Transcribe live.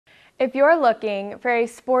If you're looking for a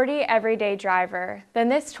sporty everyday driver, then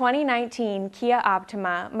this 2019 Kia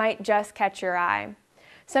Optima might just catch your eye.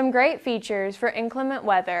 Some great features for inclement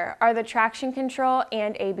weather are the traction control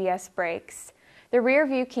and ABS brakes. The rear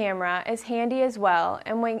view camera is handy as well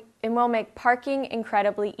and will make parking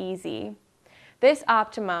incredibly easy. This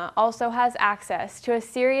Optima also has access to a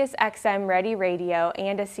Sirius XM ready radio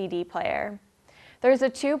and a CD player. There's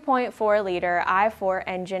a 2.4-liter i4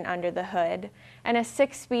 engine under the hood and a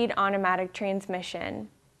 6-speed automatic transmission.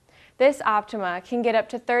 This Optima can get up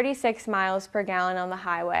to 36 miles per gallon on the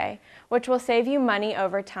highway, which will save you money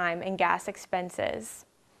over time and gas expenses.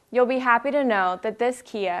 You'll be happy to know that this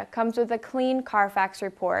Kia comes with a clean CARFAX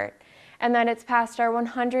report and that it's passed our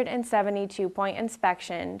 172-point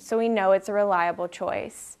inspection, so we know it's a reliable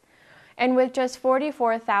choice. And with just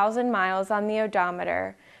 44,000 miles on the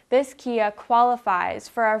odometer, this Kia qualifies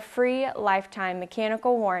for our free lifetime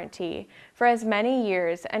mechanical warranty for as many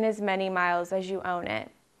years and as many miles as you own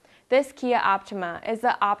it. This Kia Optima is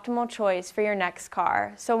the optimal choice for your next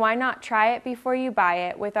car, so why not try it before you buy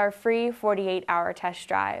it with our free 48-hour test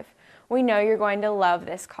drive? We know you're going to love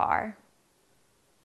this car.